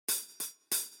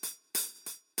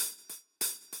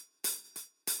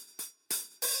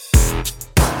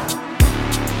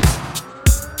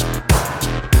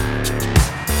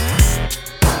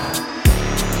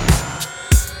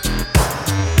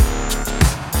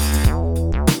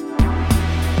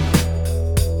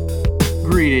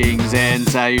Greetings and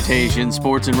salutations,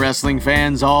 sports and wrestling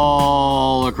fans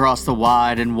all across the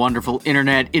wide and wonderful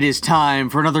internet. It is time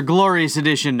for another glorious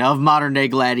edition of Modern Day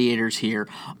Gladiators here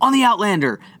on the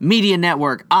Outlander Media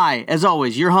Network. I, as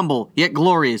always, your humble yet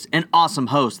glorious and awesome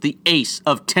host, the ace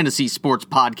of Tennessee sports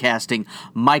podcasting,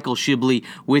 Michael Shibley,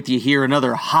 with you here.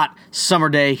 Another hot summer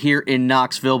day here in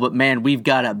Knoxville, but man, we've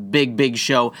got a big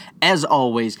show, as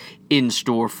always, in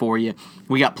store for you.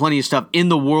 We got plenty of stuff in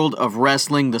the world of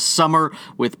wrestling. The summer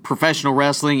with professional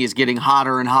wrestling is getting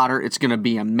hotter and hotter. It's going to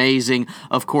be amazing.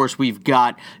 Of course, we've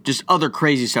got just other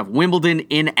crazy stuff. Wimbledon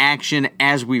in action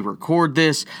as we record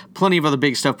this. Plenty of other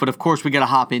big stuff, but of course, we got to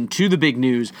hop into the big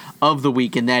news of the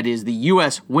week, and that is the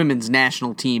U.S. women's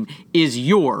national team is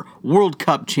your World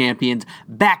Cup champions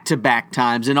back-to-back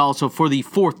times, and also for the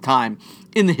fourth time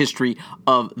in the history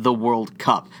of the World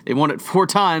Cup. They won it 4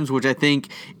 times, which I think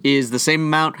is the same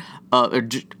amount, or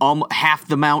almost half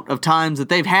the amount of times that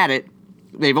they've had it.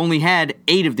 They've only had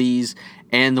 8 of these,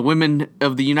 and the women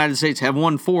of the United States have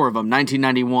won 4 of them: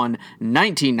 1991,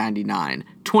 1999,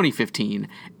 2015,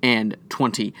 and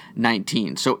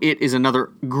 2019. So it is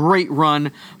another great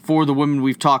run for the women.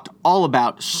 We've talked all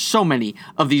about so many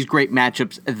of these great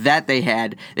matchups that they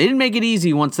had. They didn't make it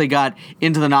easy once they got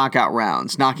into the knockout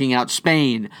rounds, knocking out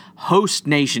Spain, host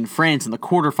nation France in the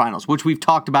quarterfinals, which we've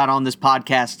talked about on this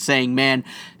podcast, saying, man,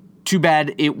 too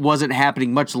bad it wasn't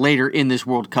happening much later in this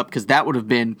World Cup, because that would have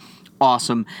been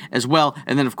awesome as well.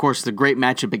 And then, of course, the great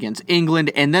matchup against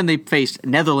England. And then they faced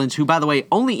Netherlands, who, by the way,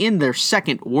 only in their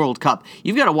second World Cup.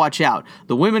 You've got to watch out.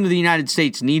 The women of the United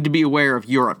States need to be aware of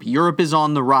Europe. Europe is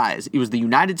on the rise. It was the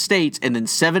United States and then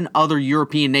 7 other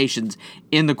European nations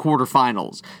in the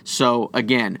quarterfinals. So,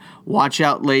 again, watch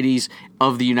out, ladies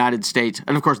of the United States.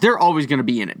 And, of course, they're always going to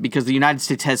be in it because the United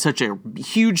States has such a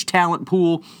huge talent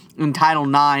pool. And Title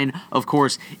IX, of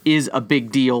course, is a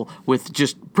big deal with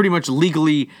just pretty much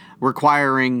legally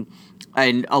requiring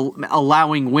and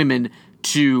allowing women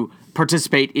to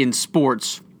participate in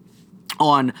sports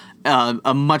on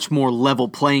a much more level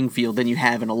playing field than you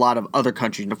have in a lot of other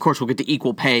countries. And of course, we'll get to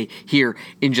equal pay here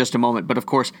in just a moment. But of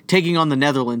course, taking on the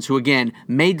Netherlands, who again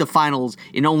made the finals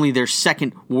in only their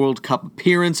second World Cup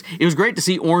appearance. It was great to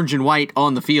see orange and white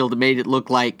on the field. It made it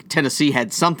look like Tennessee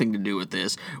had something to do with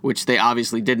this, which they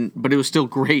obviously didn't, but it was still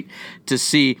great to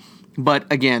see. But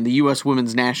again, the U.S.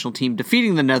 women's national team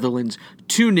defeating the Netherlands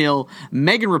 2-0.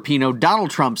 Megan Rapinoe,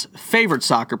 Donald Trump's favorite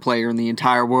soccer player in the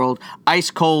entire world,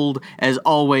 ice cold as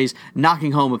always,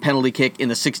 knocking home a penalty kick in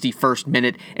the 61st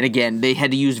minute. And again, they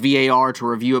had to use VAR to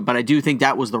review it, but I do think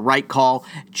that was the right call.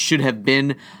 It should have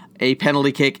been a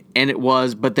penalty kick, and it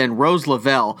was. But then Rose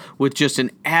Lavelle with just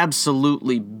an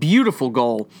absolutely beautiful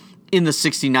goal in the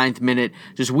 69th minute,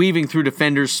 just weaving through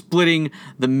defenders, splitting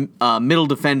the middle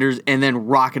defenders, and then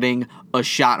rocketing a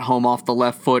shot home off the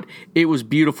left foot. It was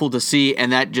beautiful to see,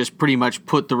 and that just pretty much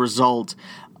put the result.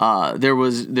 There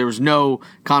was no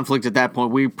conflict at that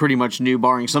point. We pretty much knew,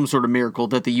 barring some sort of miracle,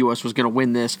 that the U.S. was going to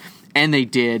win this, and they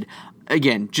did.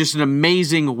 Again, just an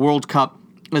amazing World Cup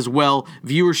as well.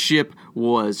 Viewership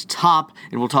was top,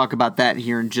 and we'll talk about that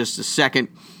here in just a second.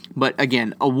 But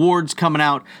again, awards coming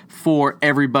out for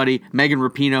everybody. Megan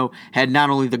Rapinoe had not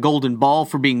only the Golden Ball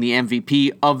for being the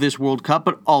MVP of this World Cup,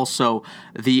 but also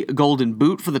the Golden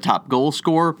Boot for the top goal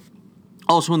scorer.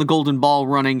 Also in the Golden Ball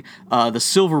running, the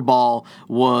Silver Ball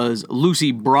was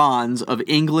Lucy Bronze of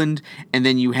England. And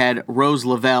then you had Rose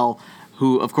Lavelle,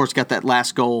 who, of course, got that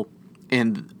last goal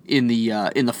in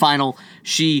the final.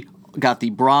 She got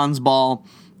the Bronze Ball.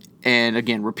 And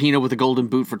again, Rapinoe with the Golden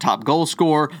Boot for top goal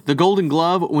scorer. The Golden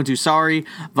Glove went to Sari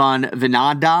van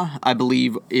Venada, I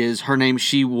believe is her name.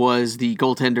 She was the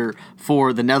goaltender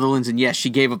for the Netherlands. And yes, she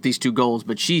gave up these 2 goals,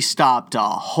 but she stopped a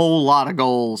whole lot of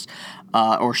goals,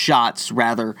 or shots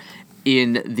rather,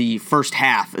 in the first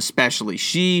half especially.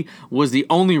 She was the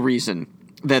only reason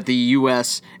that the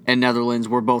U.S. and Netherlands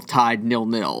were both tied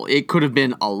 0-0. It could have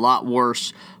been a lot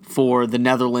worse for the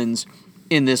Netherlands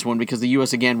in this one, because the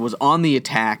U.S. again was on the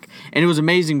attack, and it was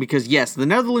amazing because yes, the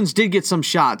Netherlands did get some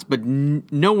shots, but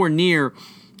nowhere near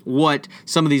what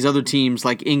some of these other teams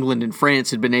like England and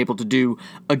France had been able to do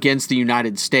against the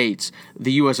United States.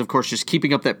 The U.S., of course, just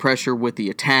keeping up that pressure with the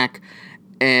attack,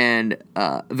 and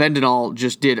Vendenal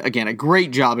just did, again, a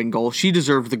great job in goal. She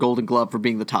deserved the Golden Glove for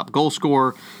being the top goal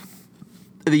scorer.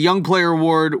 The Young Player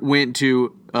Award went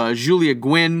to Julia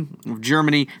Gwynn of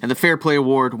Germany, and the Fair Play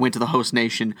Award went to the host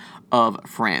nation of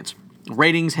France.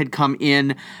 Ratings had come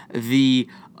in. The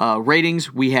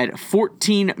ratings, we had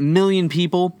 14 million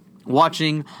people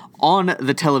watching on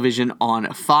the television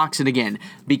on Fox. And again,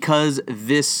 because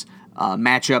this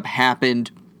matchup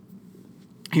happened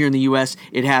here in the U.S.,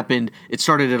 it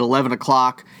started at 11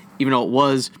 o'clock, even though it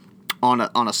was on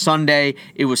a Sunday.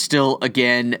 It was still,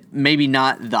 again, maybe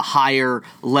not the higher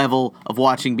level of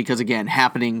watching because, again,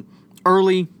 happening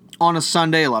early on a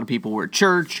Sunday. A lot of people were at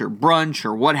church or brunch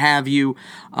or what have you,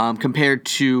 compared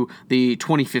to the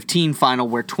 2015 final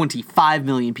where 25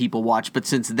 million people watched. But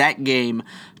since that game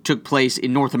took place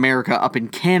in North America, up in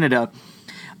Canada,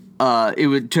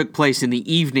 took place in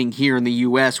the evening here in the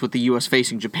U.S. with the U.S.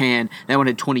 facing Japan. That one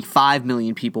had 25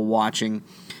 million people watching.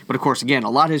 But of course, again, a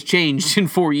lot has changed in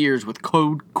 4 years with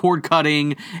cord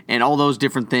cutting and all those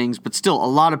different things. But still, a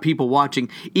lot of people watching,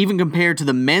 even compared to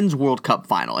the Men's World Cup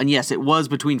final. And yes, it was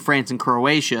between France and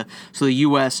Croatia, so the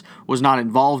U.S. was not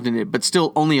involved in it. But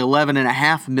still, only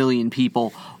 11.5 million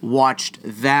people watched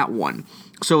that one.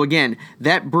 So again,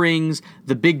 that brings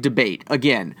the big debate.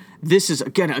 Again, this is,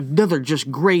 again, another just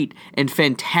great and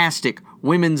fantastic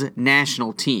women's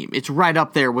national team. It's right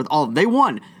up there with all. They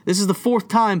won. This is the fourth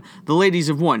time the ladies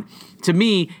have won. To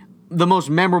me, the most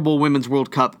memorable Women's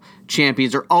World Cup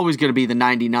champions are always going to be the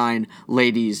 99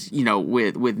 ladies,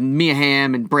 with Mia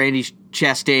Hamm and Brandi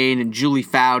Chastain and Julie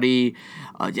Foudy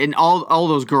and all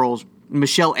those girls,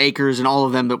 Michelle Akers and all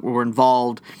of them that were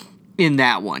involved in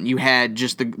that one. You had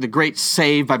just the great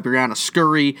save by Brianna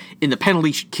Scurry in the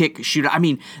penalty kick shootout. I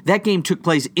mean, that game took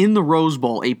place in the Rose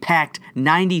Bowl, a packed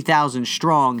 90,000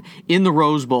 strong in the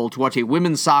Rose Bowl to watch a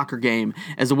women's soccer game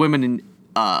as the women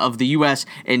of the U.S.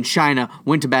 and China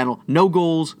went to battle. No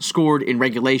goals scored in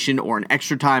regulation or in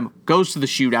extra time. Goes to the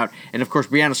shootout. And, of course,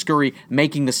 Brianna Scurry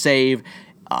making the save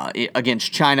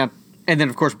against China. And then,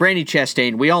 of course, Brandi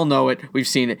Chastain, we all know it. We've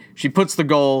seen it. She puts the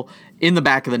goal in the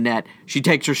back of the net. She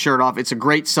takes her shirt off. It's a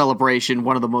great celebration,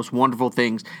 one of the most wonderful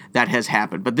things that has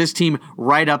happened. But this team,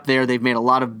 right up there, they've made a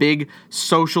lot of big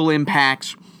social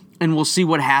impacts, and we'll see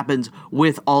what happens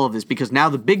with all of this, because now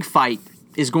the big fight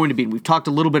is going to be, and we've talked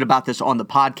a little bit about this on the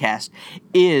podcast,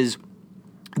 is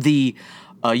the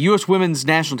U.S. women's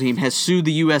national team has sued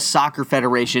the U.S. Soccer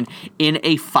Federation in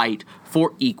a fight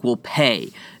for equal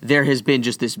pay. There has been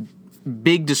just this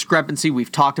big discrepancy.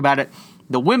 We've talked about it.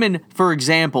 The women, for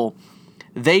example,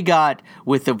 they got,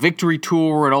 with the Victory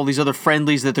Tour and all these other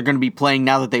friendlies that they're going to be playing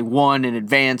now that they won and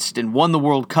advanced and won the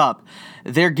World Cup,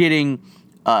 they're getting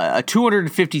a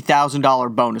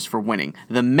 $250,000 bonus for winning.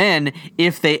 The men,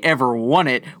 if they ever won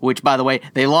it, which, by the way,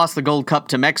 they lost the Gold Cup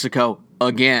to Mexico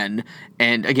again.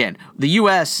 And again, the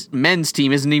U.S. men's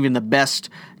team isn't even the best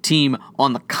team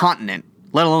on the continent,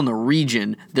 let alone the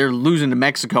region. They're losing to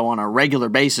Mexico on a regular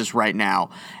basis right now.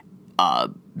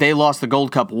 They lost the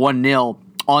Gold Cup 1-0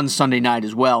 on Sunday night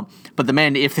as well. But the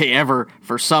men, if they ever,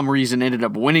 for some reason, ended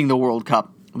up winning the World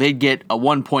Cup, they'd get a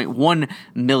 $1.1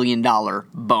 million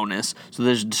bonus. So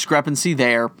there's a discrepancy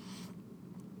there.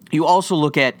 You also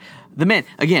look at the men.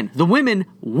 Again, the women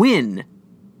win,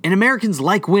 and Americans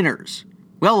like winners.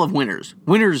 We all love winners.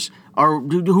 Winners are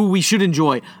who we should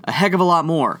enjoy a heck of a lot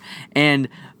more. And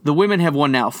the women have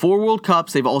won now 4 World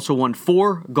Cups. They've also won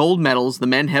 4 gold medals. The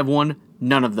men have won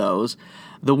none of those.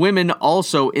 The women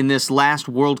also in this last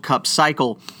World Cup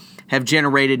cycle have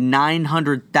generated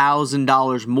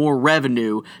 $900,000 more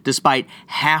revenue despite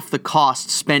half the cost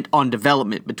spent on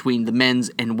development between the men's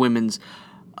and women's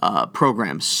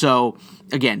programs. So,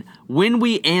 again, when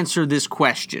we answer this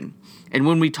question and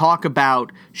when we talk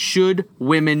about should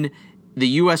women, the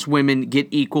U.S. women, get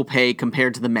equal pay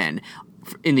compared to the men,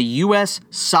 in the U.S.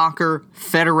 Soccer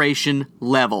Federation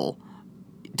level,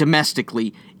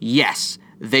 domestically, yes,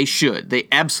 they should. They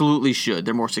absolutely should.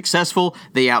 They're more successful.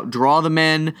 They outdraw the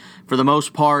men for the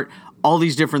most part. All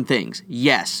these different things.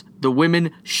 Yes, the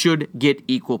women should get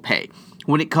equal pay.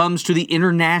 When it comes to the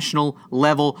international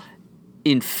level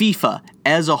in FIFA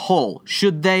as a whole,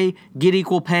 should they get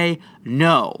equal pay?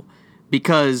 No,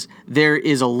 because there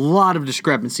is a lot of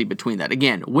discrepancy between that.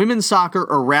 Again, women's soccer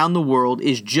around the world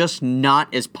is just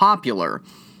not as popular.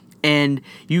 And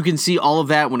you can see all of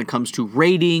that when it comes to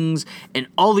ratings and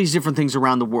all these different things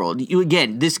around the world.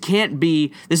 Again, this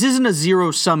isn't a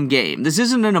zero-sum game. This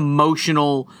isn't an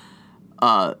emotional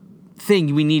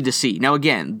thing we need to see. Now,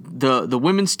 again, the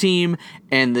women's team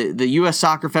and the U.S.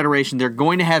 Soccer Federation, they're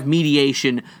going to have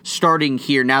mediation starting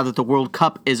here now that the World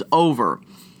Cup is over.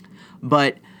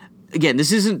 But, again,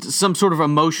 this isn't some sort of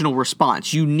emotional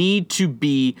response. You need to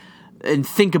be and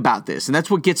think about this. And that's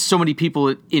what gets so many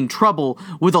people in trouble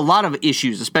with a lot of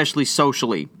issues, especially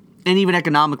socially and even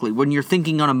economically. When you're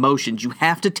thinking on emotions, you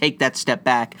have to take that step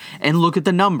back and look at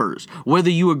the numbers. Whether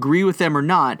you agree with them or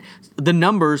not, the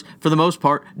numbers, for the most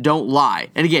part, don't lie.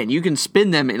 And again, you can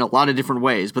spin them in a lot of different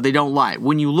ways, but they don't lie.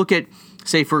 When you look at,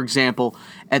 say, for example,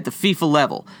 at the FIFA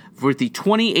level, with the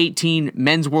 2018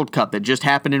 Men's World Cup that just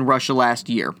happened in Russia last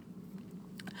year,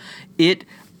 it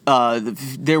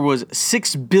there was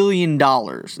 $6 billion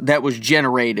that was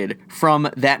generated from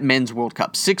that men's World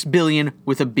Cup. $6 billion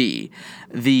with a B.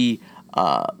 The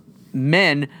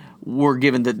men were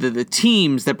given, the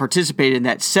teams that participated in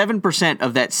that, 7%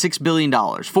 of that $6 billion,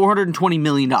 $420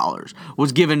 million,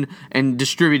 was given and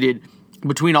distributed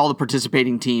between all the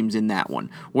participating teams in that one.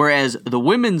 Whereas the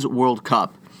women's World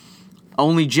Cup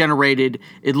only generated,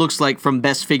 it looks like from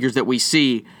best figures that we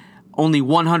see, only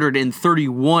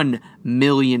 $131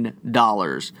 million.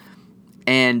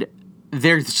 And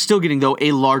they're still getting, though,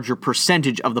 a larger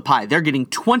percentage of the pie. They're getting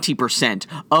 20%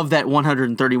 of that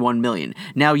 $131 million.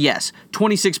 Now, yes,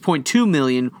 $26.2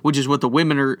 million, which is what the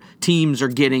women teams are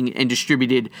getting and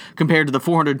distributed compared to the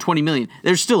 $420 million.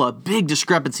 There's still a big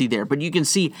discrepancy there, but you can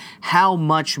see how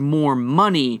much more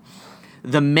money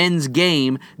the men's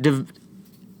game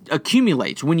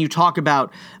accumulates when you talk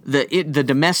about the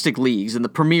domestic leagues and the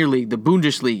Premier League, the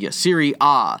Bundesliga, Serie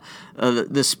A,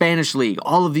 the Spanish League,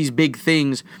 all of these big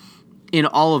things in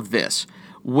all of this.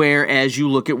 Whereas you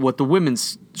look at what the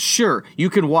women's, sure, you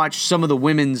can watch some of the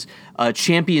women's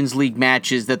Champions League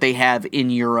matches that they have in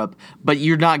Europe, but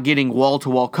you're not getting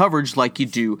wall-to-wall coverage like you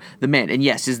do the men. And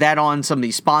yes, is that on some of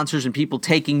these sponsors and people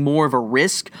taking more of a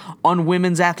risk on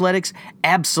women's athletics?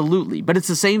 Absolutely. But it's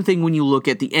the same thing when you look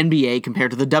at the NBA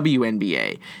compared to the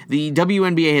WNBA. The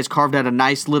WNBA has carved out a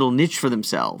nice little niche for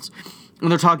themselves,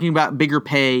 and they're talking about bigger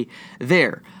pay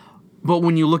there. But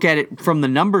when you look at it from the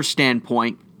numbers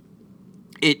standpoint,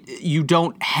 you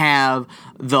don't have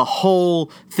the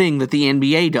whole thing that the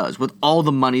NBA does with all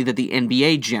the money that the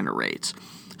NBA generates.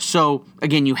 So,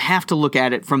 again, you have to look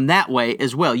at it from that way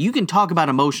as well. You can talk about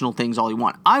emotional things all you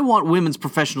want. I want women's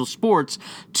professional sports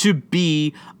to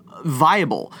be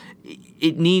viable.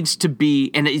 It needs to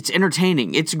be, and it's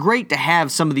entertaining. It's great to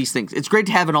have some of these things. It's great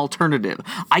to have an alternative.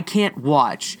 I can't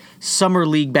watch summer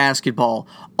league basketball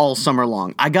all summer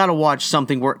long. I gotta watch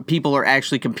something where people are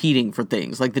actually competing for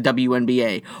things like the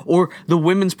WNBA or the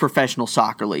Women's Professional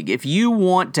Soccer League. If you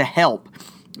want to help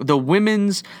the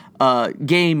women's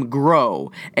game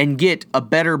grow and get a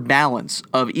better balance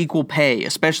of equal pay,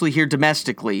 especially here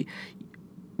domestically,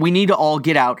 we need to all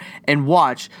get out and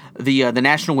watch the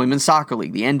National Women's Soccer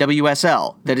League, the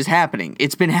NWSL, that is happening.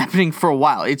 It's been happening for a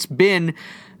while. It's been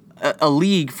a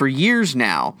league for years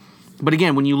now. But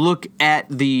again, when you look at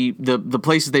the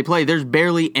places they play, there's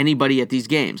barely anybody at these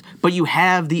games. But you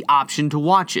have the option to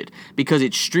watch it because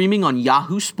it's streaming on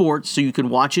Yahoo Sports, so you can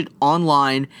watch it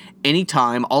online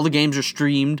anytime. All the games are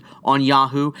streamed on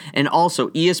Yahoo. And also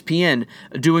ESPN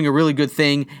doing a really good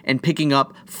thing and picking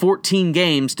up 14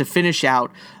 games to finish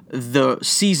out the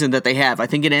season that they have. I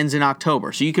think it ends in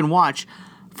October. So you can watch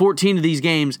 14 of these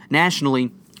games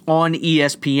nationally on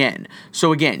ESPN.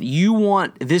 So again, you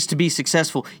want this to be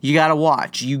successful, you got to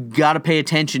watch, you got to pay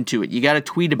attention to it, you got to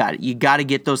tweet about it, you got to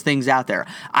get those things out there.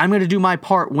 I'm going to do my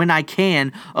part when I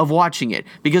can of watching it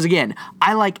because again,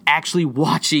 I like actually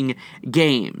watching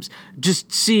games.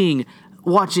 Just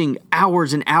watching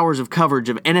hours and hours of coverage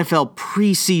of NFL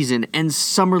preseason and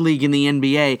summer league in the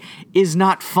NBA is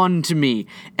not fun to me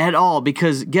at all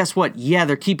because guess what? Yeah,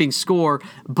 they're keeping score,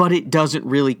 but it doesn't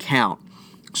really count.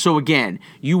 So again,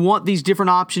 you want these different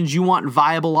options, you want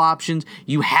viable options,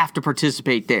 you have to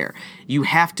participate there. You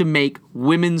have to make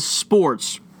women's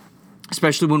sports,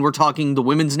 especially when we're talking the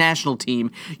women's national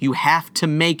team, you have to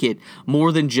make it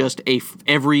more than just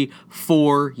every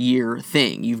 4-year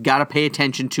thing. You've got to pay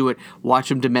attention to it, watch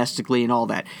them domestically and all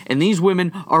that. And these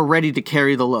women are ready to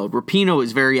carry the load. Rapinoe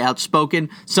is very outspoken.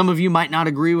 Some of you might not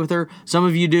agree with her. Some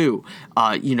of you do.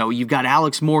 You've got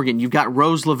Alex Morgan. You've got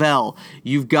Rose Lavelle.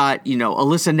 You've got,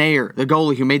 Alyssa Nair, the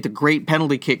goalie who made the great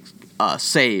penalty kick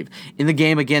save in the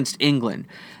game against England.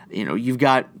 You've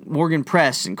got Morgan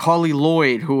Press and Carly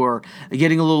Lloyd who are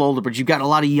getting a little older, but you've got a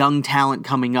lot of young talent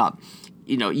coming up.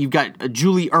 You've got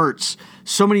Julie Ertz,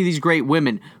 so many of these great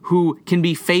women who can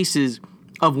be faces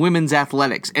of women's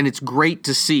athletics, and it's great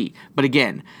to see. But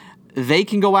again, they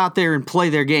can go out there and play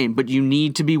their game, but you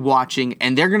need to be watching,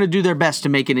 and they're going to do their best to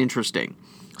make it interesting.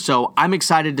 So I'm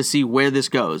excited to see where this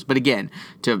goes. But again,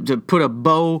 to put a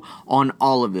bow on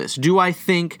all of this, do I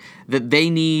think that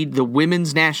the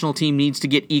women's national team needs to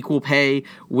get equal pay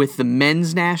with the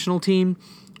men's national team?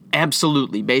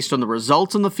 Absolutely. Based on the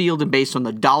results on the field and based on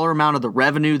the dollar amount of the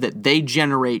revenue that they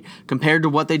generate compared to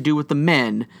what they do with the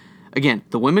men. Again,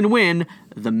 the women win,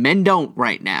 the men don't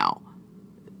right now.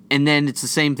 And then it's the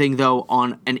same thing, though,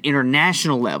 on an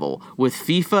international level. With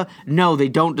FIFA, no, they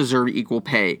don't deserve equal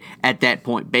pay at that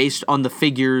point based on the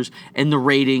figures and the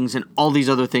ratings and all these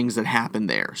other things that happen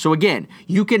there. So again,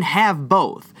 you can have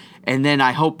both. And then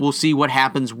I hope we'll see what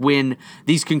happens when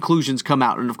these conclusions come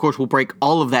out. And of course, we'll break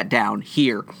all of that down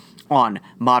here on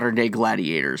Modern Day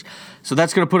Gladiators. So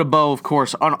that's going to put a bow, of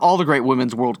course, on all the great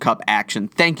Women's World Cup action.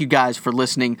 Thank you guys for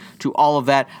listening to all of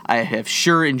that. I have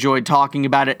sure enjoyed talking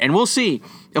about it, and we'll see.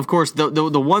 Of course, the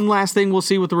one last thing we'll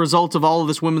see with the results of all of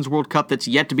this Women's World Cup that's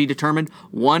yet to be determined.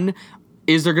 One,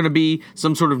 is there going to be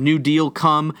some sort of new deal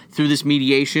come through this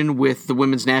mediation with the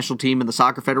women's national team and the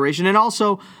Soccer Federation? And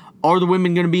also, are the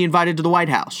women going to be invited to the White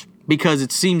House? Because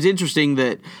it seems interesting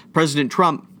that President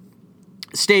Trump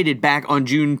stated back on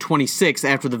June 26th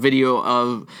after the video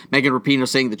of Megan Rapinoe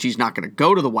saying that she's not going to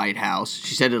go to the White House.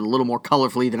 She said it a little more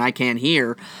colorfully than I can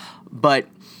here. But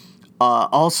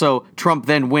also, Trump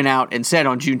then went out and said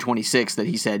on June 26th that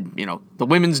he said, the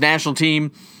women's national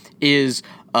team is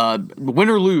win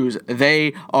or lose,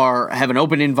 they have an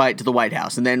open invite to the White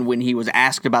House. And then when he was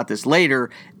asked about this later,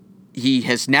 he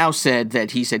has now said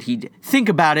that he'd think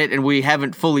about it, and we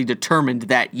haven't fully determined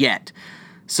that yet.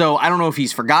 So I don't know if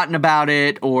he's forgotten about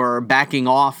it or backing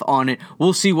off on it.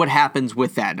 We'll see what happens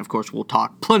with that. And of course, we'll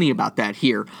talk plenty about that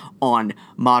here on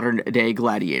Modern Day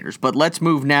Gladiators. But let's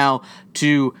move now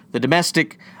to the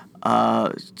domestic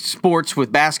sports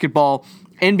with basketball.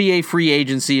 NBA free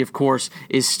agency, of course,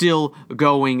 is still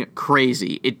going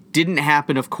crazy. It didn't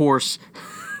happen, of course,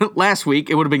 last week.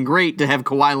 It would have been great to have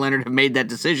Kawhi Leonard have made that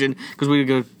decision because we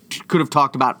could have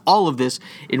talked about all of this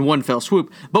in one fell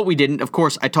swoop, but we didn't. Of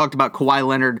course, I talked about Kawhi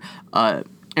Leonard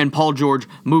and Paul George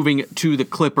moving to the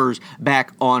Clippers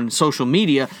back on social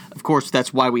media. Of course,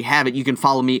 that's why we have it. You can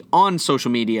follow me on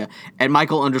social media at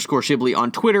Michael_Shibley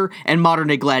on Twitter and Modern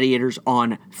Day Gladiators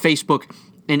on Facebook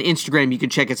and Instagram. You can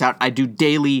check us out. I do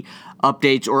daily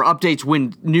updates or updates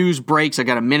when news breaks. I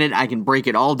got a minute. I can break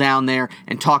it all down there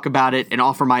and talk about it and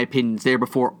offer my opinions there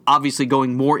before obviously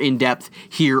going more in depth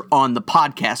here on the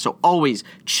podcast. So always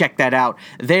check that out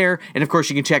there. And of course,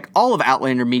 you can check all of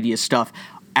Outlander Media stuff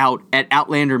out at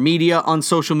Outlander Media on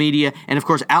social media, and of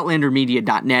course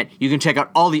outlandermedia.net. You can check out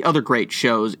all the other great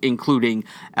shows, including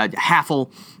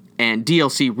Haffle and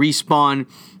DLC Respawn,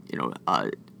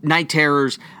 Night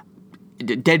Terrors,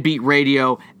 Deadbeat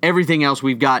Radio, everything else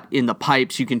we've got in the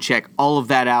pipes. You can check all of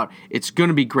that out. It's going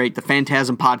to be great. The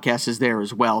Phantasm podcast is there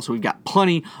as well. So we've got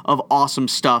plenty of awesome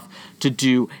stuff to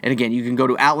do. And again, you can go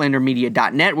to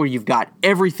outlandermedia.net where you've got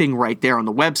everything right there on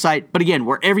the website. But again,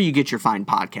 wherever you get your fine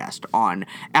podcast, on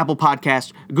Apple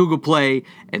Podcasts, Google Play,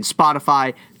 and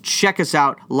Spotify, check us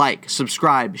out, like,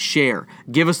 subscribe, share,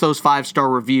 give us those 5-star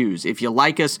reviews. If you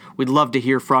like us, we'd love to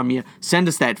hear from you. Send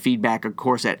us that feedback, of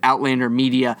course, at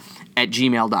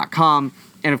outlandermedia@gmail.com.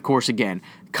 And of course, again,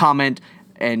 comment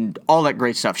and all that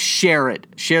great stuff. Share it.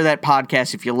 Share that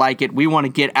podcast if you like it. We want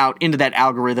to get out into that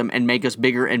algorithm and make us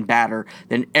bigger and badder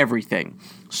than everything.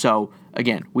 So,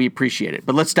 again, we appreciate it.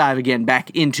 But let's dive again back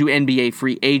into NBA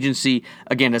free agency.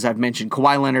 Again, as I've mentioned,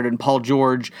 Kawhi Leonard and Paul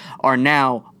George are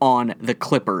now on the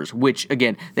Clippers, which,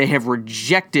 again, they have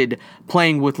rejected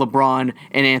playing with LeBron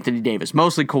and Anthony Davis,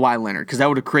 mostly Kawhi Leonard, because that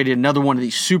would have created another one of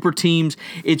these super teams.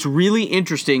 It's really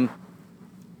interesting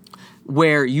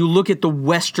where you look at the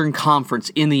Western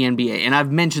Conference in the NBA, and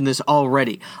I've mentioned this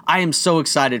already. I am so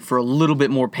excited for a little bit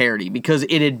more parity because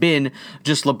it had been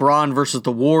just LeBron versus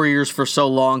the Warriors for so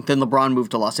long. Then LeBron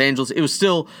moved to Los Angeles. It was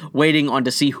still waiting on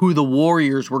to see who the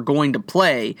Warriors were going to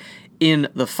play in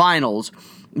the finals.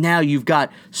 Now you've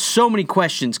got so many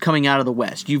questions coming out of the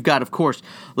West. You've got, of course,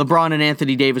 LeBron and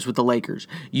Anthony Davis with the Lakers.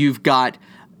 You've got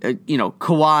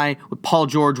Kawhi with Paul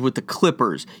George with the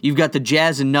Clippers. You've got the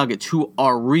Jazz and Nuggets who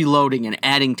are reloading and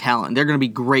adding talent. They're going to be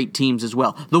great teams as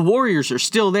well. The Warriors are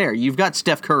still there. You've got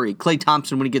Steph Curry, Klay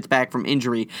Thompson when he gets back from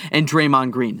injury, and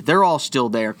Draymond Green. They're all still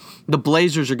there. The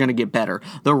Blazers are going to get better.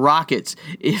 The Rockets,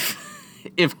 if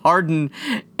Harden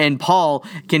and Paul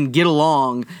can get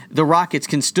along, the Rockets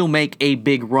can still make a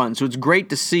big run. So it's great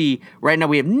to see. Right now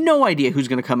we have no idea who's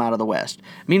going to come out of the West.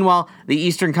 Meanwhile, the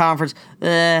Eastern Conference,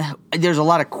 there's a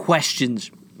lot of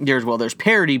questions there as well. There's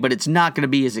parity, but it's not going to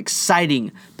be as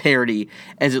exciting parity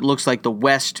as it looks like the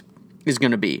West is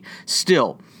going to be.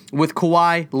 Still, with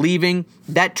Kawhi leaving,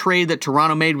 that trade that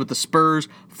Toronto made with the Spurs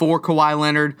for Kawhi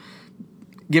Leonard,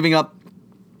 giving up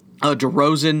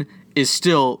DeRozan, is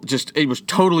still it was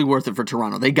totally worth it for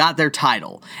Toronto. They got their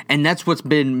title, and that's what's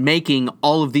been making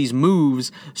all of these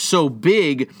moves so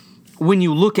big when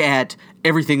you look at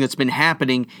everything that's been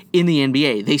happening in the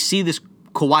NBA. They see this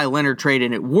Kawhi Leonard trade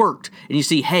and it worked, and you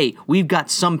see, hey, we've got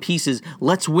some pieces,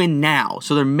 let's win now.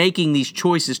 So they're making these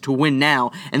choices to win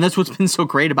now, and that's what's been so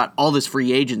great about all this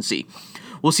free agency.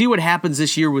 We'll see what happens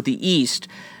this year with the East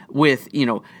with,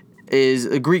 is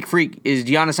a Greek Freak, is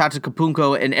Giannis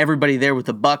Antetokounmpo and everybody there with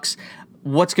the Bucks.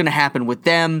 What's going to happen with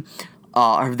them?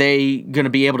 Are they going to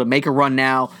be able to make a run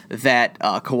now that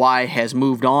Kawhi has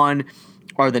moved on?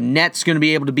 Are the Nets going to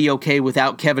be able to be okay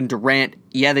without Kevin Durant?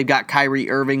 Yeah, they've got Kyrie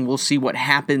Irving. We'll see what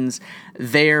happens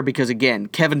there because, again,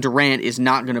 Kevin Durant is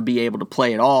not going to be able to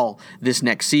play at all this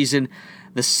next season.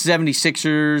 The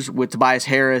 76ers with Tobias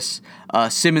Harris,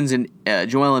 Simmons, and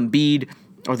Joel Embiid,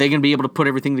 are they going to be able to put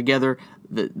everything together?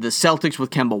 The Celtics with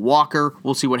Kemba Walker,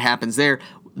 we'll see what happens there.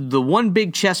 The one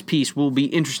big chess piece we'll be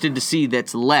interested to see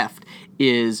that's left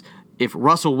is if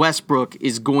Russell Westbrook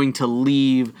is going to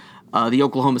leave the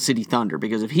Oklahoma City Thunder,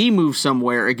 because if he moves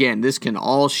somewhere, again, this can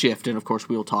all shift, and of course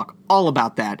we will talk all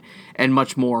about that and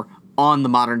much more on the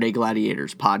Modern Day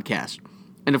Gladiators podcast.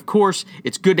 And of course,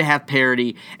 it's good to have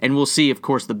parity, and we'll see, of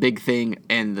course, the big thing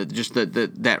and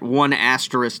that one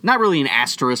asterisk, not really an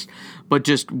asterisk, but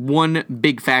just one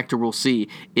big factor we'll see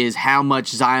is how much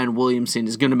Zion Williamson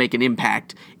is going to make an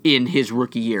impact in his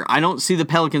rookie year. I don't see the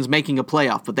Pelicans making a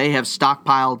playoff, but they have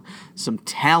stockpiled some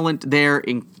talent there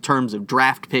in terms of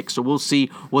draft picks, so we'll see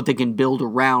what they can build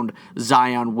around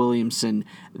Zion Williamson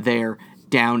there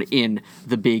down in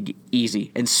the Big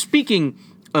Easy. And speaking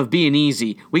of being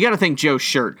easy, we got to thank Joe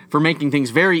Shirt for making things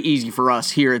very easy for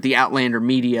us here at the Outlander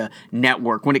Media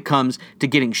Network when it comes to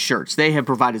getting shirts. They have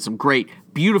provided some great,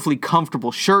 beautifully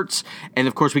comfortable shirts, and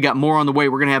of course we got more on the way.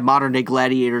 We're going to have Modern Day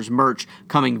Gladiators merch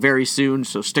coming very soon,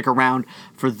 so stick around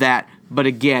for that. But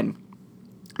again,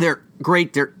 they're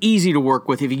great. They're easy to work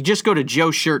with. If you just go to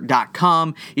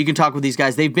joeshirt.com, you can talk with these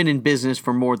guys. They've been in business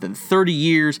for more than 30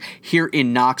 years here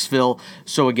in Knoxville.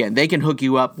 So again, they can hook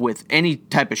you up with any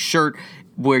type of shirt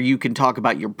where you can talk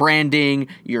about your branding,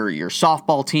 your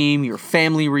softball team, your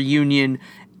family reunion,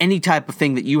 any type of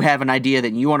thing that you have an idea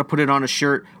that you want to put it on a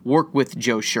shirt, work with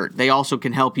Joe Shirt. They also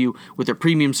can help you with their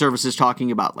premium services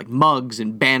talking about like mugs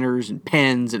and banners and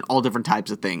pens and all different types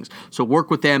of things. So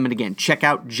work with them, and again, check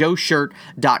out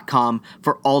joeshirt.com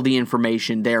for all the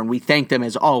information there. And we thank them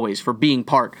as always for being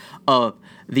part of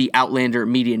the Outlander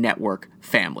Media Network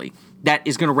family. That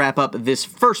is going to wrap up this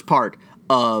first part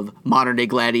of Modern Day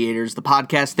Gladiators, the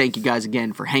podcast. Thank you guys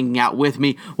again for hanging out with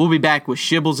me. We'll be back with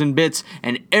Shibbles and Bits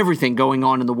and everything going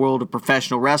on in the world of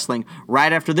professional wrestling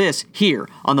right after this here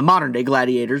on the Modern Day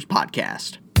Gladiators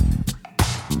podcast.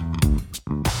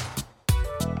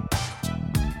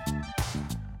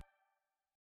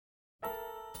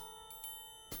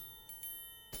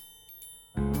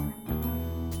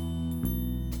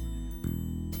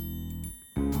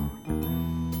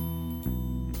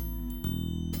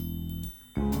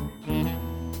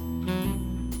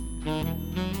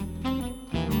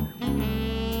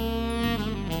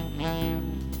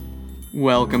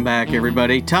 Welcome back,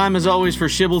 everybody. Time, as always, for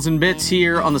Shibbles and Bits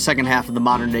here on the second half of the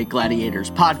Modern Day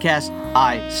Gladiators podcast.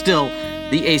 I, still,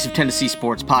 the ace of Tennessee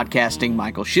sports podcasting,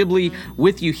 Michael Shibley,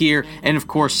 with you here, and of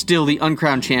course, still the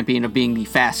uncrowned champion of being the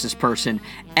fastest person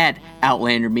at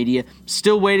Outlander Media.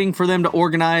 Still waiting for them to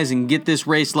organize and get this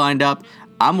race lined up.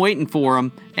 I'm waiting for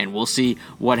them, and we'll see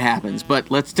what happens. But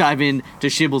let's dive into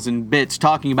Shibbles and Bits,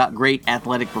 talking about great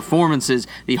athletic performances.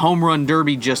 The Home Run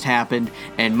Derby just happened,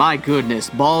 and my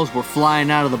goodness, balls were flying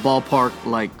out of the ballpark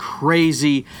like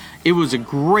crazy. It was a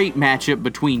great matchup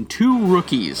between two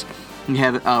rookies. You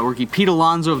have rookie Pete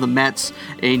Alonso of the Mets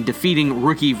and defeating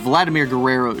rookie Vladimir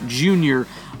Guerrero Jr.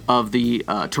 of the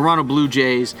Toronto Blue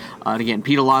Jays. And again,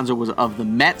 Pete Alonso was of the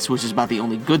Mets, which is about the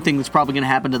only good thing that's probably going to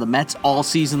happen to the Mets all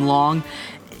season long.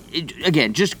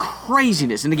 Again, just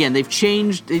craziness. And again, they've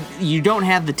changed. You don't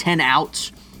have the 10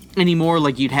 outs anymore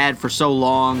like you'd had for so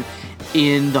long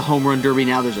in the Home Run Derby.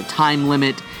 Now there's a time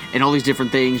limit and all these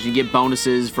different things. You get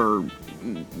bonuses for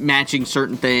matching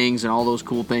certain things and all those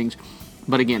cool things.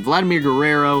 But again, Vladimir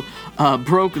Guerrero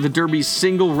broke the Derby's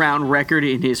single-round record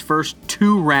in his first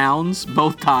 2 rounds,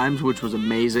 both times, which was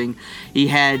amazing. He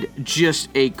had just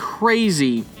a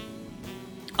crazy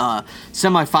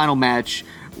semifinal match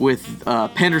with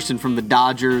Penderson from the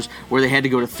Dodgers, where they had to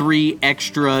go to 3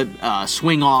 extra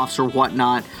swing-offs or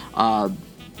whatnot, and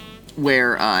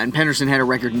Penderson had a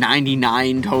record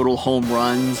 99 total home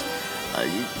runs.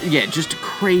 Just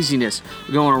craziness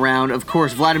going around. Of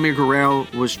course, Vladimir Guerrero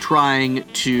was trying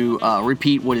to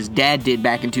repeat what his dad did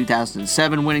back in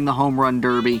 2007, winning the Home Run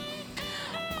Derby.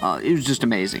 It was just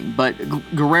amazing. But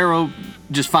Guerrero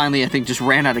just finally, I think, just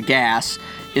ran out of gas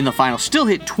in the final. Still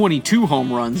hit 22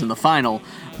 home runs in the final,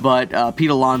 but Pete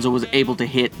Alonso was able to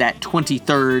hit that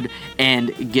 23rd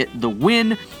and get the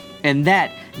win, and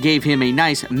that gave him a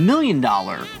nice $1 million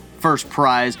first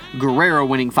prize. Guerrero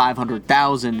winning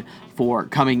 $500,000 for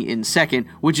coming in second,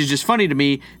 which is just funny to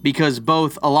me because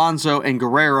both Alonso and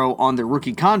Guerrero on their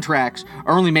rookie contracts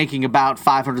are only making about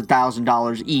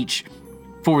 $500,000 each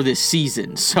for this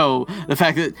season. So the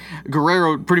fact that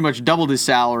Guerrero pretty much doubled his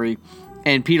salary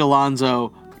and Pete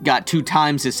Alonso got 2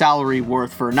 times his salary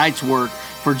worth for a night's work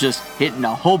for just hitting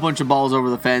a whole bunch of balls over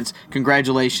the fence.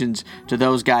 Congratulations to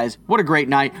those guys. What a great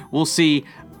night. We'll see.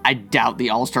 I doubt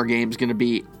the All-Star Game is going to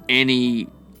be any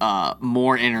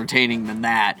more entertaining than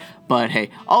that. But hey,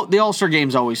 the All-Star Game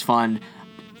is always fun.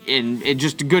 And it's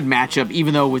just a good matchup,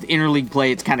 even though with interleague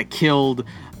play, it's kind of killed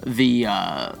the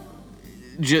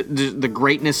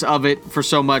greatness of it for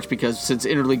so much, because since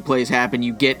interleague plays happen,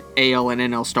 you get AL and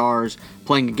NL stars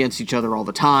playing against each other all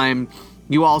the time.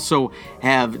 You also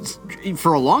have,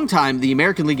 for a long time, the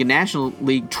American League and National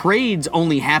League trades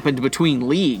only happened between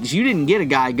leagues. You didn't get a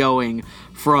guy going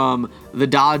from the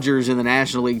Dodgers in the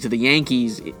National League to the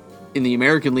Yankees in the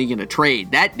American League in a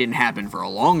trade. That didn't happen for a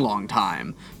long, long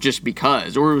time, just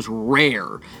because, or it was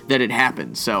rare that it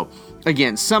happened. So,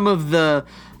 again, some of the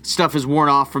stuff is worn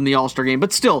off from the All-Star Game,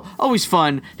 but still, always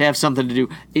fun to have something to do.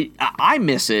 I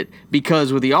miss it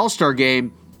because with the All-Star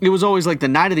Game, it was always like the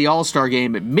night of the All-Star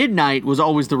Game at midnight was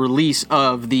always the release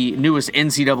of the newest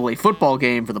NCAA football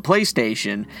game for the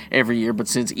PlayStation every year, but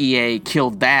since EA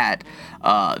killed that,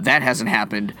 that hasn't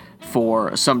happened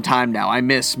for some time now. I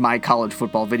miss my college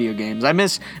football video games. I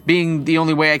miss being the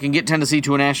only way I can get Tennessee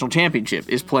to a national championship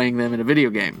is playing them in a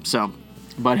video game. So,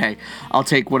 but hey, I'll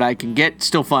take what I can get.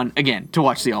 Still fun, again, to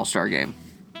watch the All-Star Game.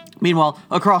 Meanwhile,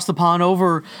 across the pond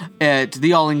over at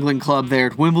the All England Club there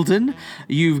at Wimbledon,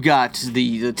 you've got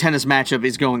the tennis matchup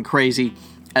is going crazy.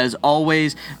 As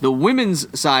always, the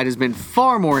women's side has been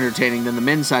far more entertaining than the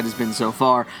men's side has been so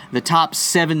far. The top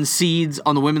 7 seeds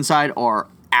on the women's side are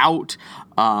out.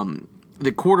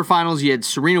 The quarterfinals, you had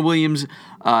Serena Williams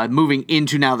moving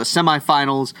into now the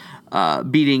semifinals,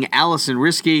 beating Alison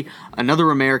Risky,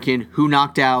 another American who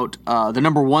knocked out the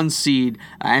number 1 seed,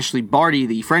 Ashley Barty,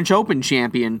 the French Open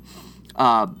champion,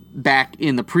 back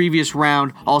in the previous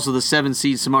round. Also, the 7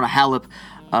 seed Simona Halep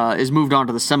is moved on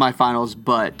to the semifinals,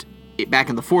 but back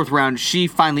in the 4th round, she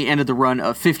finally ended the run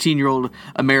of 15-year-old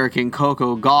American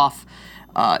Coco Gauff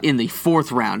in the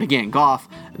 4th round. Again, Gauff,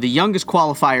 the youngest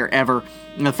qualifier ever,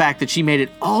 and the fact that she made it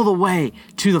all the way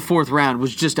to the 4th round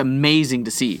was just amazing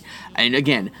to see. And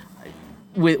again,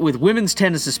 with women's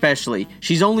tennis especially,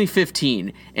 she's only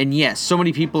 15, and yes, so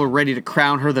many people are ready to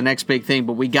crown her the next big thing,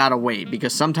 but we gotta wait,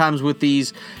 because sometimes with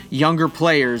these younger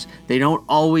players, they don't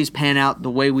always pan out the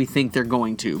way we think they're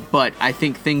going to, but I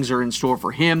think things are in store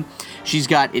for him. She's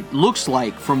got, it looks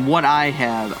like, from what I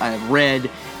have read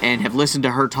and have listened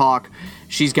to her talk,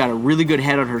 she's got a really good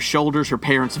head on her shoulders. Her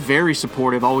parents very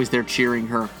supportive, always there cheering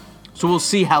her. So we'll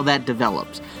see how that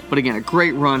develops. But again, a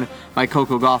great run by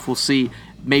Coco Gauff. We'll see.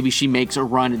 Maybe she makes a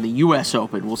run in the U.S.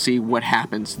 Open. We'll see what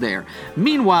happens there.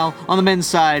 Meanwhile, on the men's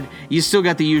side, you still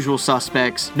got the usual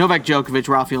suspects. Novak Djokovic,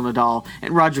 Rafael Nadal,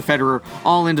 and Roger Federer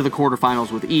all into the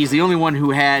quarterfinals with ease. The only one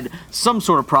who had some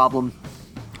sort of problem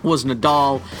was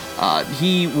Nadal.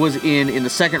 He was in the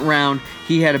 2nd round.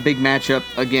 He had a big matchup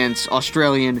against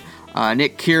Australian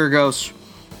Nick Kyrgios.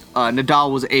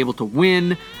 Nadal was able to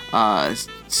win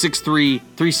 6-3, 3-6,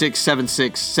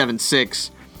 7-6,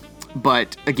 7-6.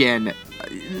 But again,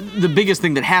 the biggest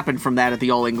thing that happened from that at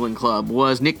the All England Club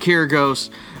was Nick Kyrgios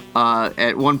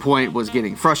at one point was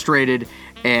getting frustrated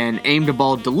and aimed a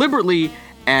ball deliberately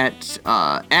at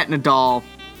Nadal,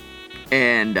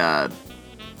 and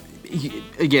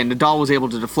again, Nadal was able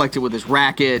to deflect it with his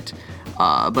racket,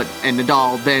 and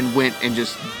Nadal then went and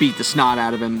just beat the snot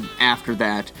out of him after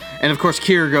that. And of course,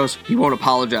 Kyrgios, he won't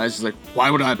apologize. He's like,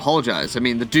 why would I apologize? I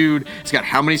mean, the dude has got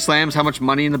how many slams, how much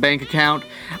money in the bank account?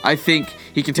 I think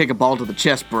he can take a ball to the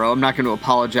chest, bro. I'm not going to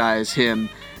apologize him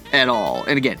at all.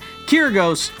 And again,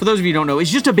 Kyrgios, for those of you who don't know,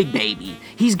 is just a big baby.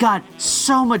 He's got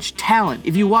so much talent.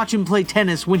 If you watch him play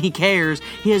tennis when he cares,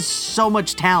 he has so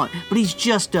much talent. But he's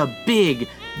just a big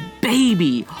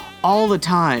baby all the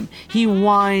time. He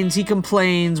whines, he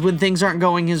complains when things aren't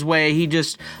going his way. He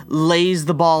just lays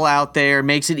the ball out there,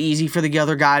 makes it easy for the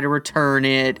other guy to return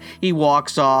it. He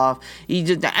walks off. He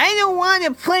just, I don't want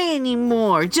to play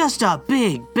anymore. Just a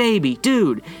big baby.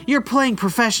 Dude, you're playing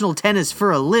professional tennis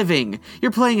for a living.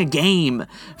 You're playing a game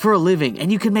for a living,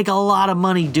 and you can make a lot of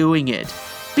money doing it.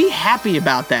 Be happy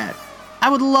about that. I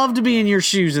would love to be in your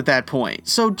shoes at that point.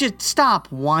 So just stop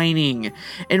whining.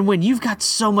 And when you've got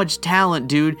so much talent,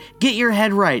 dude, get your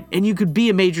head right and you could be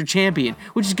a major champion,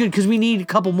 which is good because we need a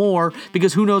couple more,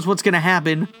 because who knows what's going to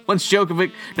happen once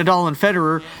Djokovic, Nadal, and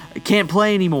Federer can't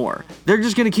play anymore. They're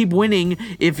just going to keep winning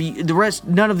if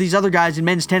none of these other guys in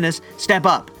men's tennis step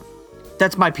up.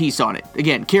 That's my piece on it.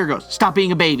 Again, Kyrgios, stop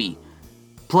being a baby.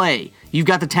 Play. You've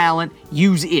got the talent.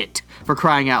 Use it, for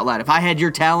crying out loud. If I had your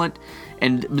talent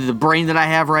and the brain that I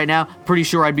have right now, pretty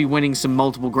sure I'd be winning some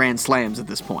multiple Grand Slams at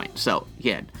this point. So,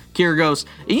 again, Kyrgios,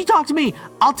 if you talk to me,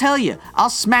 I'll tell you. I'll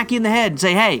smack you in the head and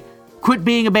say, hey, quit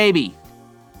being a baby.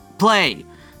 Play.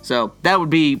 So, that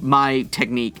would be my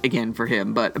technique, again, for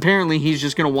him. But apparently, he's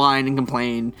just going to whine and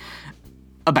complain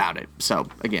about it. So,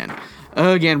 again,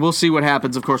 we'll see what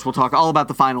happens. Of course, we'll talk all about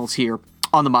the finals here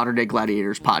on the Modern Day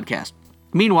Gladiators podcast.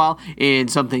 Meanwhile, in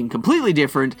something completely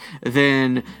different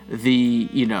than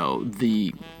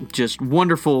the just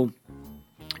wonderful,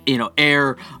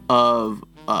 air of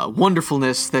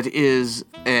wonderfulness that is,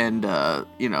 and,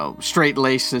 straight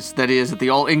laces that is at the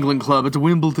All England Club at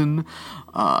Wimbledon,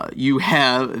 you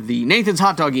have the Nathan's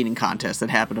Hot Dog Eating Contest that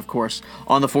happened, of course,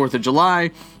 on the 4th of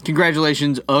July.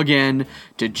 Congratulations again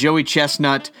to Joey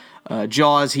Chestnut.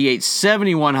 Jaws, he ate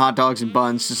 71 hot dogs and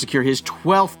buns to secure his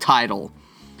 12th title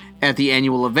at the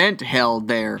annual event held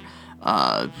there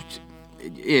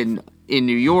in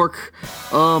New York.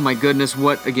 Oh my goodness,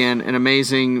 what, again, an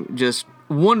amazing, just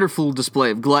wonderful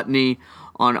display of gluttony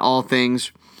on all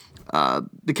things.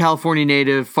 The California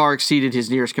native far exceeded his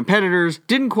nearest competitors,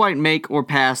 didn't quite make or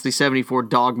pass the 74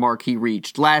 dog mark he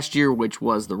reached last year, which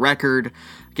was the record.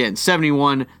 Again,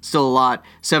 71, still a lot.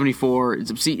 74,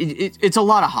 it's a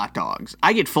lot of hot dogs.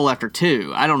 I get full after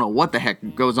 2. I don't know what the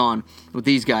heck goes on with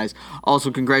these guys.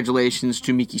 Also, congratulations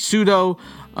to Miki Sudo,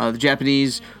 the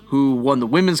Japanese, who won the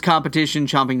women's competition,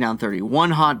 chomping down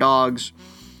 31 hot dogs.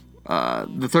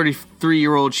 The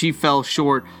 33-year-old, she fell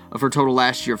short of her total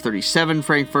last year of 37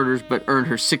 Frankfurters, but earned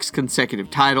her 6th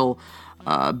consecutive title,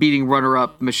 beating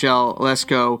runner-up Michelle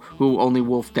Lesko, who only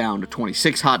wolfed down to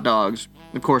 26 hot dogs.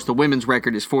 Of course, the women's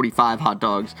record is 45 hot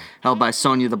dogs, held by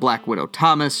Sonia the Black Widow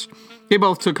Thomas. They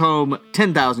both took home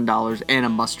 $10,000 and a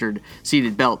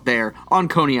mustard-seeded belt there on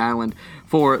Coney Island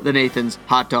for the Nathan's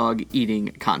Hot Dog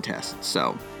Eating Contest.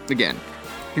 So, again,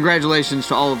 congratulations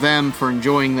to all of them for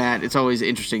enjoying that. It's always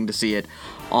interesting to see it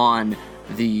on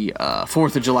the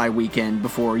 4th of July weekend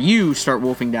before you start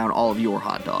wolfing down all of your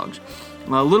hot dogs.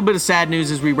 A little bit of sad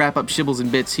news as we wrap up Shibbles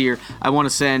and Bits here. I want to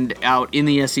send out in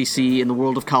the SEC, in the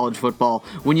world of college football,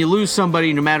 when you lose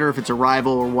somebody, no matter if it's a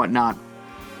rival or whatnot,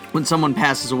 when someone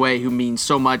passes away who means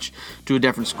so much to a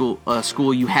different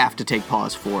school, you have to take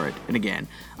pause for it. And again,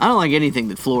 I don't like anything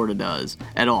that Florida does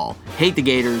at all. Hate the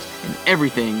Gators and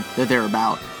everything that they're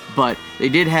about. But they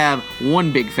did have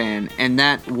one big fan, and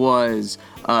that was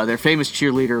their famous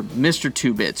cheerleader, Mr.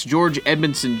 Two Bits, George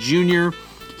Edmondson Jr.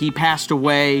 He passed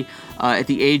away at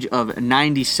the age of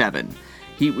 97.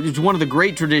 It was one of the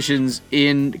great traditions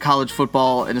in college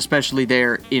football, and especially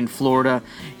there in Florida.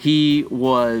 He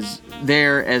was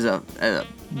there as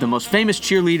the most famous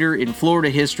cheerleader in Florida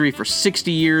history for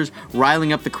 60 years,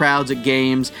 riling up the crowds at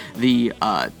games.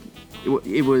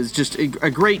 It was just a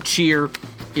great cheer.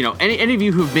 Any of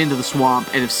you who've been to the swamp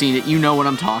and have seen it, you know what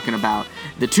I'm talking about.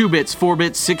 The 2 bits, 4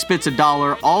 bits, 6 bits,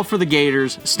 $1, all for the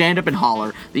Gators. Stand up and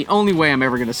holler. The only way I'm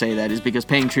ever going to say that is because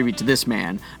paying tribute to this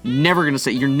man. You're never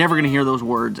going to hear those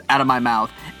words out of my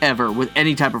mouth ever with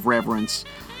any type of reverence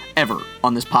ever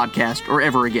on this podcast or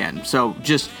ever again. So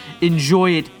just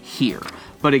enjoy it here.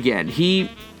 But again,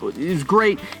 he was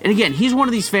great. And again, he's one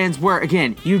of these fans where,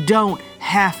 again, you don't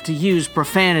have to use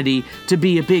profanity to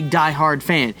be a big diehard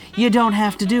fan. You don't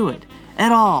have to do it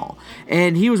at all.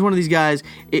 And he was one of these guys.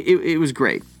 It was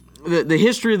great. The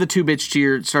history of the 2 bits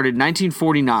cheer started in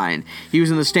 1949. He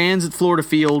was in the stands at Florida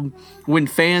Field when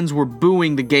fans were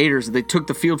booing the Gators. They took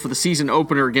the field for the season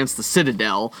opener against the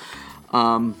Citadel.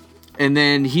 And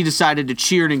then he decided to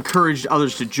cheer and encouraged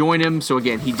others to join him. So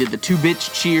again, he did the 2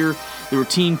 bits cheer. The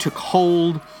routine took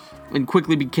hold and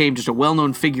quickly became just a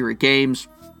well-known figure at games.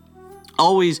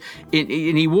 Always, and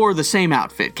he wore the same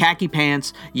outfit: khaki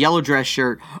pants, yellow dress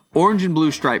shirt, orange and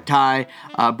blue striped tie,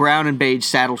 brown and beige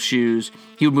saddle shoes.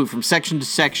 He would move from section to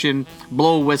section,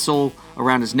 blow a whistle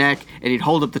around his neck, and he'd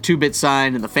hold up the 2-bit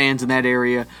sign, and the fans in that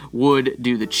area would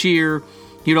do the cheer.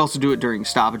 He would also do it during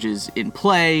stoppages in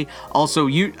play. Also,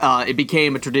 it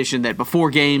became a tradition that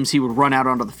before games, he would run out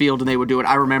onto the field and they would do it.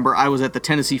 I remember I was at the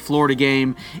Tennessee-Florida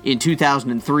game in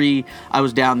 2003. I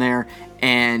was down there,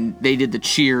 and they did the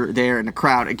cheer there, and the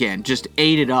crowd, again, just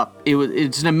ate it up.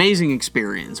 It's an amazing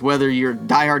experience. Whether you're a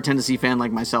diehard Tennessee fan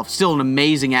like myself, still an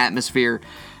amazing atmosphere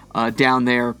down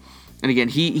there. And again,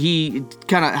 he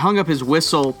kind of hung up his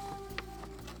whistle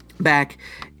back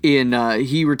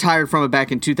he retired from it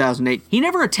back in 2008. He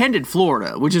never attended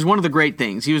Florida, which is one of the great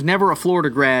things. He was never a Florida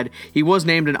grad. He was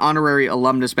named an honorary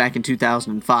alumnus back in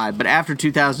 2005, but after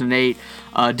 2008,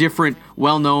 different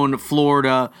well-known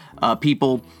Florida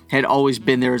people had always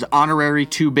been there as honorary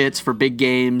 2 bits for big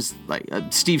games, like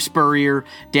Steve Spurrier,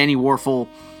 Danny Warfel,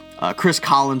 Chris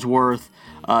Collinsworth,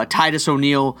 Titus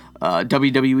O'Neil,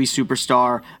 WWE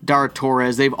superstar, Dara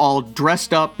Torres, they've all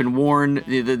dressed up and worn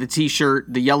the t-shirt,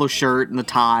 the yellow shirt, and the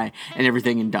tie, and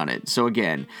everything, and done it. So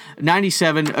again,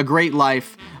 97, a great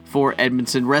life for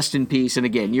Edmondson. Rest in peace. And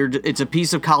again, it's a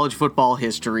piece of college football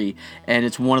history, and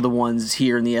it's one of the ones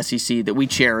here in the SEC that we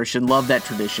cherish and love that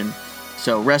tradition.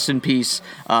 So rest in peace,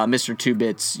 Mr. Two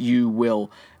Bits. You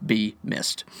will be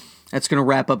missed. That's going to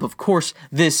wrap up, of course,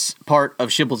 this part of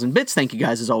Shibbles and Bits. Thank you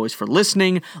guys, as always, for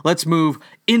listening. Let's move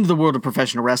into the world of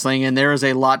professional wrestling, and there is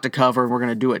a lot to cover. We're going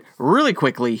to do it really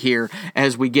quickly here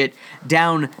as we get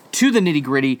down to the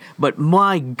nitty-gritty, but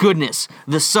my goodness,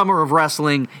 the summer of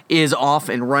wrestling is off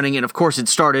and running, and of course, it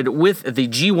started with the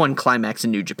G1 Climax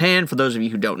in New Japan. For those of you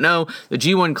who don't know, the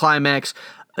G1 Climax,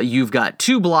 you've got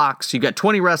two blocks. You've got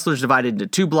 20 wrestlers divided into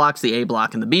two blocks, the A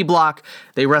block and the B block.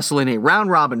 They wrestle in a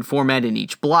round-robin format in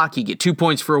each block. You get 2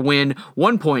 points for a win,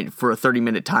 1 point for a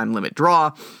 30-minute time limit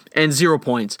draw, and 0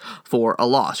 points for a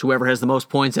loss. Whoever has the most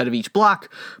points out of each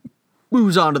block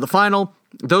moves on to the final.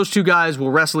 Those two guys will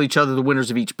wrestle each other, the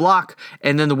winners of each block,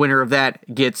 and then the winner of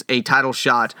that gets a title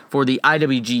shot for the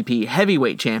IWGP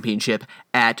Heavyweight Championship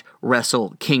at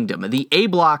Wrestle Kingdom. The A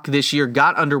block this year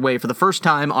got underway for the first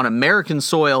time on American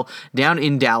soil down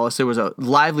in Dallas. There was a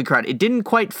lively crowd. It didn't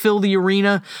quite fill the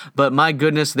arena, but my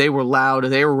goodness, they were loud,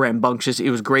 they were rambunctious. It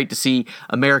was great to see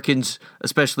Americans,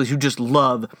 especially who just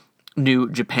love New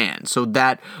Japan. So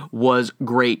that was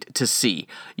great to see.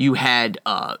 You had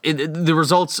the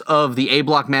results of the A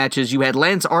block matches. You had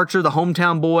Lance Archer, the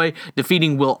hometown boy,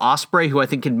 defeating Will Ospreay, who I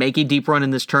think can make a deep run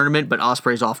in this tournament, but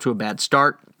Ospreay's off to a bad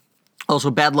start.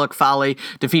 Also, Bad Luck Fale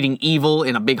defeating Evil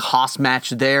in a big Haas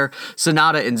match there.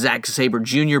 Sonata and Zack Sabre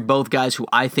Jr., both guys who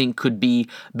I think could be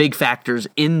big factors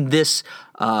in this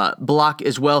block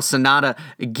as well. Sonata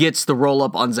gets the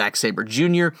roll-up on Zack Sabre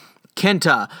Jr.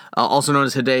 Kenta, also known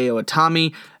as Hideo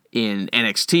Itami in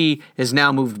NXT, has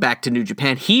now moved back to New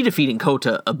Japan. He defeating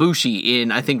Kota Ibushi in,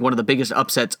 I think, one of the biggest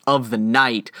upsets of the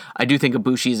night. I do think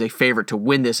Ibushi is a favorite to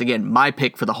win this. Again, my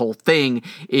pick for the whole thing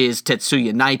is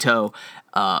Tetsuya Naito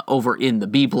over in the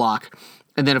B block.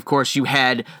 And then, of course, you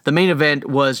had the main event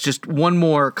was just one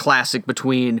more classic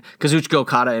between Kazuchika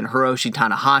Okada and Hiroshi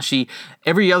Tanahashi.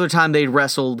 Every other time they'd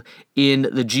wrestled in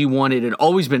the G1, it had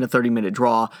always been a 30-minute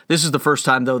draw. This is the first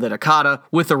time, though, that Okada,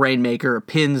 with the Rainmaker,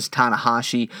 pins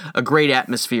Tanahashi. A great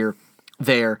atmosphere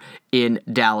there in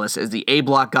Dallas. As the A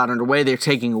block got underway, they're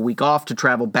taking a week off to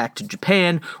travel back to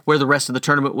Japan, where the rest of the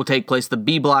tournament will take place. The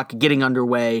B block getting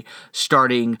underway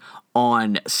starting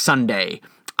on Sunday,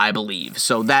 I believe.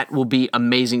 So that will be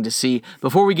amazing to see.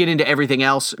 Before we get into everything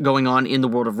else going on in the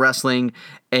world of wrestling,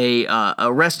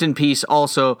 a rest in peace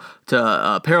also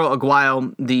to Pero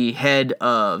Aguayo, the head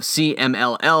of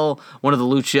CMLL, one of the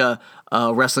Lucha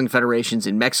wrestling federations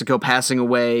in Mexico, passing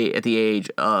away at the age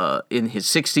in his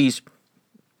 60s.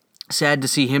 Sad to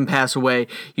see him pass away.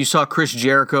 You saw Chris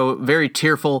Jericho, very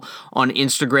tearful on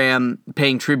Instagram,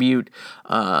 paying tribute.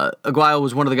 Aguayo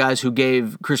was one of the guys who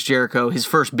gave Chris Jericho his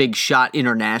first big shot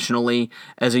internationally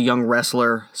as a young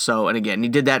wrestler. So, and again, he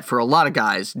did that for a lot of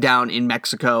guys down in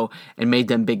Mexico and made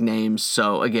them big names.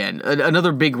 So, again,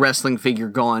 another big wrestling figure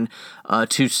gone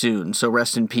too soon. So,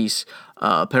 rest in peace,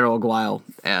 Pero Aguayo.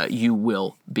 You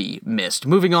will be missed.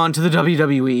 Moving on to the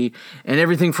WWE and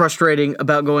everything frustrating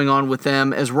about going on with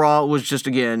them, as Raw was just,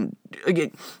 again,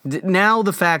 now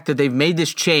the fact that they've made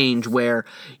this change where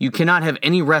you cannot have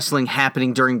any wrestling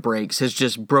happening during breaks has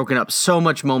just broken up so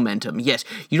much momentum. Yes,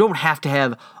 you don't have to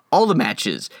have all the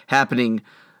matches happening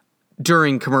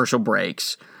during commercial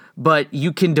breaks, but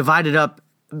you can divide it up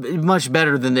much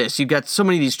better than this. You've got so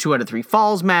many of these 2 out of 3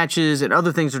 falls matches and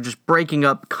other things are just breaking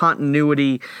up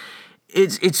continuity.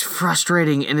 It's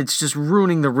frustrating, and it's just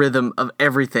ruining the rhythm of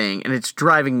everything, and it's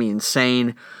driving me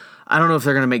insane. I don't know if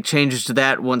they're going to make changes to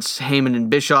that once Heyman and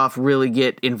Bischoff really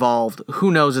get involved.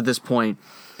 Who knows at this point?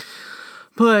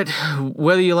 But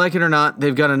whether you like it or not,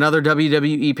 they've got another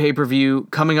WWE pay-per-view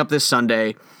coming up this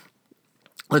Sunday.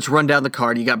 Let's run down the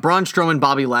card. You got Braun Strowman,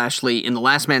 Bobby Lashley in the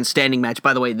Last Man Standing match.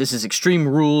 By the way, this is Extreme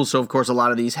Rules, so of course a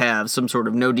lot of these have some sort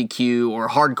of no DQ or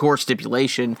hardcore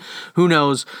stipulation. Who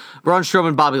knows? Braun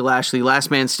Strowman, Bobby Lashley, Last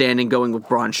Man Standing, going with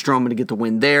Braun Strowman to get the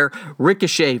win there.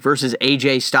 Ricochet versus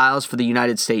AJ Styles for the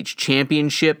United States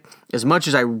Championship. As much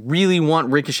as I really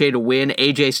want Ricochet to win,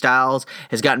 AJ Styles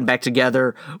has gotten back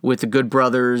together with the Good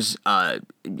Brothers,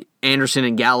 Anderson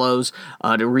and Gallows,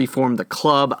 to reform the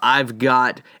club. I've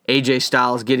got AJ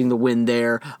Styles getting the win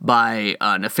there by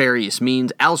nefarious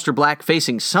means. Aleister Black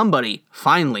facing somebody,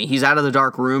 finally. He's out of the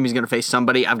dark room. He's going to face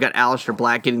somebody. I've got Aleister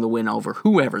Black getting the win over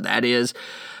whoever that is.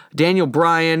 Daniel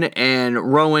Bryan and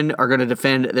Rowan are going to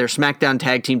defend their SmackDown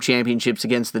Tag Team Championships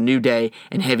against the New Day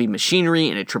and Heavy Machinery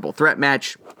in a triple threat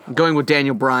match. Going with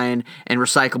Daniel Bryan and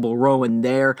Recyclable Rowan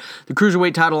there. The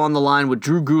Cruiserweight title on the line with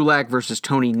Drew Gulak versus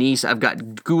Tony Nese. I've got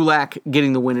Gulak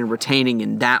getting the win and retaining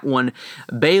in that one.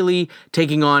 Bayley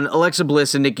taking on Alexa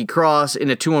Bliss and Nikki Cross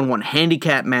in a 2-on-1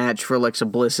 handicap match for Alexa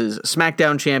Bliss's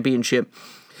SmackDown Championship.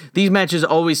 These matches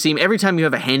always seem, every time you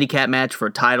have a handicap match for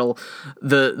a title,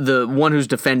 the one who's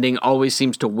defending always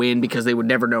seems to win because they would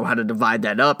never know how to divide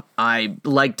that up. I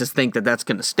like to think that that's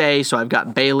going to stay, so I've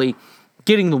got Bayley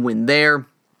getting the win there.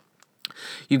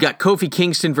 You've got Kofi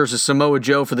Kingston versus Samoa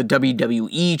Joe for the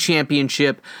WWE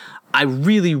Championship. I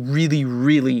really, really,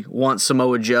 really want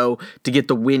Samoa Joe to get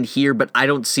the win here, but I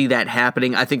don't see that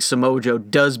happening. I think Samoa Joe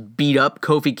does beat up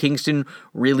Kofi Kingston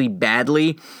really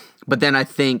badly, but then I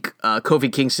think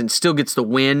Kofi Kingston still gets the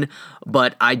win,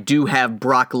 but I do have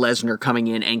Brock Lesnar coming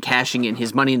in and cashing in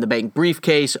his Money in the Bank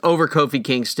briefcase over Kofi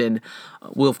Kingston.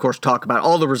 We'll, of course, talk about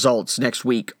all the results next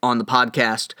week on the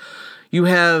podcast. You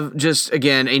have just,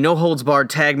 again, a no-holds-barred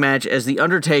tag match as The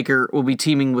Undertaker will be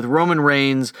teaming with Roman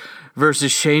Reigns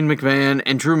versus Shane McMahon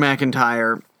and Drew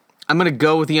McIntyre. I'm going to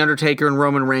go with The Undertaker and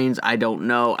Roman Reigns. I don't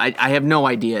know. I have no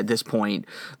idea at this point.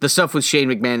 The stuff with Shane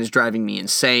McMahon is driving me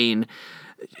insane.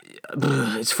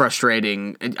 It's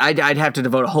frustrating. I'd have to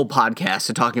devote a whole podcast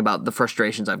to talking about the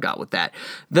frustrations I've got with that.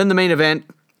 Then the main event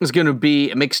is going to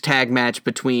be a mixed tag match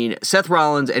between Seth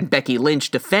Rollins and Becky Lynch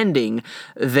defending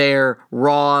their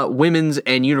Raw Women's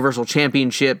and Universal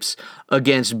Championships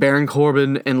against Baron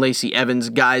Corbin and Lacey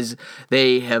Evans. Guys,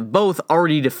 they have both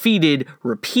already defeated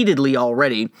repeatedly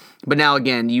already, but now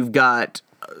again, you've got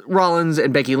Rollins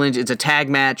and Becky Lynch. It's a tag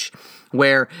match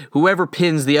where whoever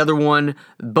pins the other one,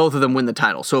 both of them win the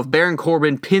title. So if Baron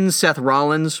Corbin pins Seth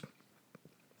Rollins,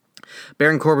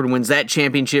 Baron Corbin wins that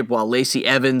championship, while Lacey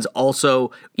Evans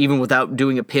also, even without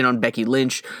doing a pin on Becky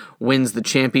Lynch, wins the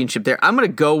championship there. I'm going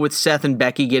to go with Seth and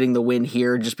Becky getting the win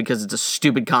here just because it's a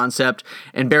stupid concept,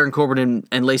 and Baron Corbin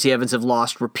and Lacey Evans have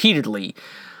lost repeatedly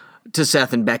to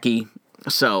Seth and Becky.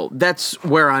 So that's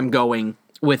where I'm going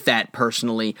with that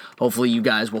personally. Hopefully you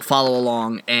guys will follow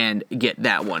along and get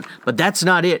that one. But that's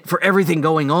not it for everything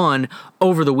going on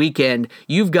over the weekend.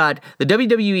 You've got the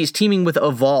WWE's teaming with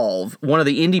Evolve, one of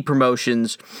the indie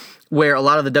promotions where a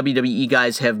lot of the WWE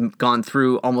guys have gone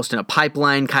through almost in a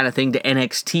pipeline kind of thing to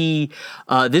NXT.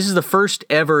 This is the first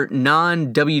ever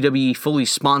non-WWE fully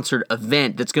sponsored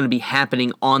event that's going to be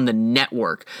happening on the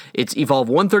network. It's Evolve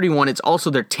 131. It's also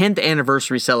their 10th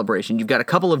anniversary celebration. You've got a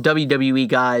couple of WWE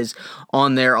guys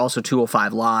on there, also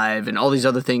 205 Live and all these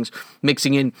other things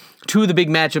mixing in. Two of the big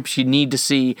matchups you need to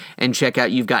see and check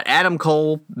out. You've got Adam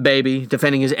Cole, baby,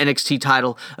 defending his NXT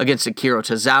title against Akira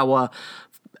Tozawa.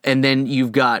 And then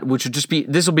you've got,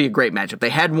 this will be a great matchup.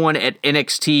 They had one at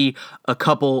NXT a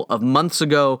couple of months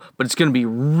ago, but it's going to be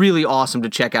really awesome to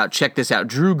check out. Check this out.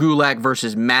 Drew Gulak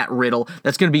versus Matt Riddle.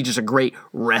 That's going to be just a great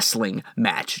wrestling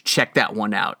match. Check that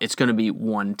one out. It's going to be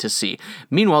one to see.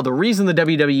 Meanwhile, the reason the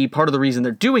WWE, part of the reason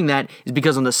they're doing that is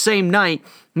because on the same night,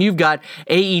 you've got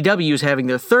AEW's having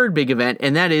their third big event,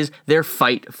 and that is their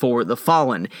Fight for the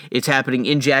Fallen. It's happening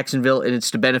in Jacksonville, and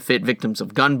it's to benefit victims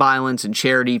of gun violence and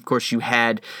charity. Of course, you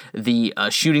had the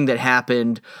shooting that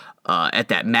happened at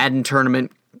that Madden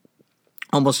tournament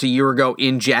almost a year ago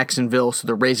in Jacksonville, so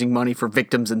they're raising money for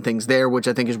victims and things there, which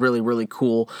I think is really, really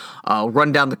cool.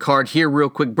 Run down the card here real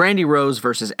quick. Brandi Rhodes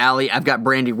versus Allie. I've got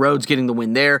Brandi Rhodes getting the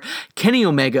win there. Kenny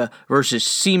Omega versus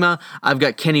Sema. I've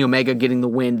got Kenny Omega getting the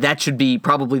win. That should be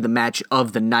probably the match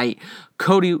of the night.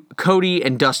 Cody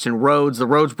and Dustin Rhodes, the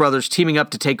Rhodes brothers teaming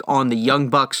up to take on the Young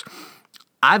Bucks.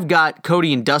 I've got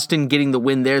Cody and Dustin getting the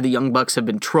win there. The Young Bucks have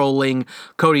been trolling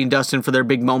Cody and Dustin for their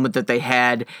big moment that they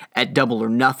had at Double or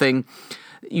Nothing.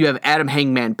 You have Adam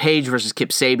Hangman Page versus Kip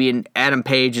Sabian. Adam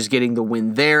Page is getting the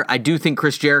win there. I do think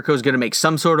Chris Jericho is going to make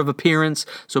some sort of appearance,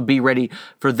 so be ready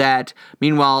for that.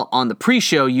 Meanwhile, on the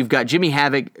pre-show, you've got Jimmy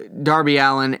Havoc, Darby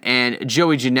Allin, and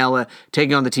Joey Janela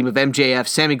taking on the team of MJF,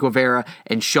 Sammy Guevara,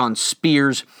 and Shawn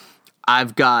Spears.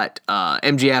 I've got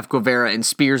MJF, Guevara, and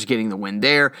Spears getting the win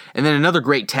there. And then another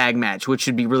great tag match, which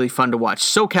should be really fun to watch.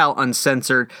 SoCal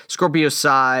Uncensored, Scorpio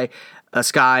Sky,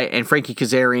 and Frankie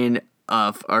Kazarian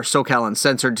are SoCal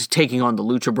Uncensored taking on the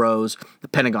Lucha Bros, the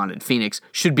Pentagon and Phoenix.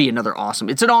 Should be another awesome.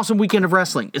 It's an awesome weekend of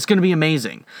wrestling. It's going to be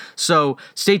amazing. So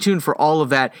stay tuned for all of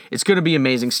that. It's going to be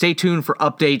amazing. Stay tuned for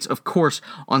updates, of course,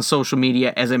 on social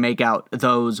media as I make out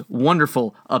those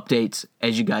wonderful updates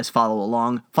as you guys follow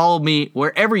along. Follow me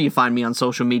wherever you find me on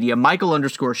social media,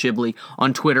 Michael_Shibley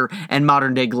on Twitter, and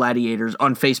Modern Day Gladiators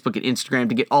on Facebook and Instagram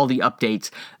to get all the updates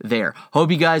there.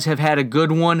 Hope you guys have had a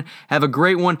good one. Have a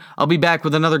great one. I'll be back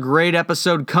with another great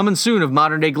episode coming soon of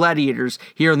Modern Day Gladiators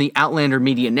here on the Outlander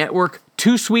Media Network.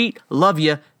 Too sweet. Love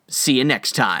ya. See you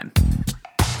next time.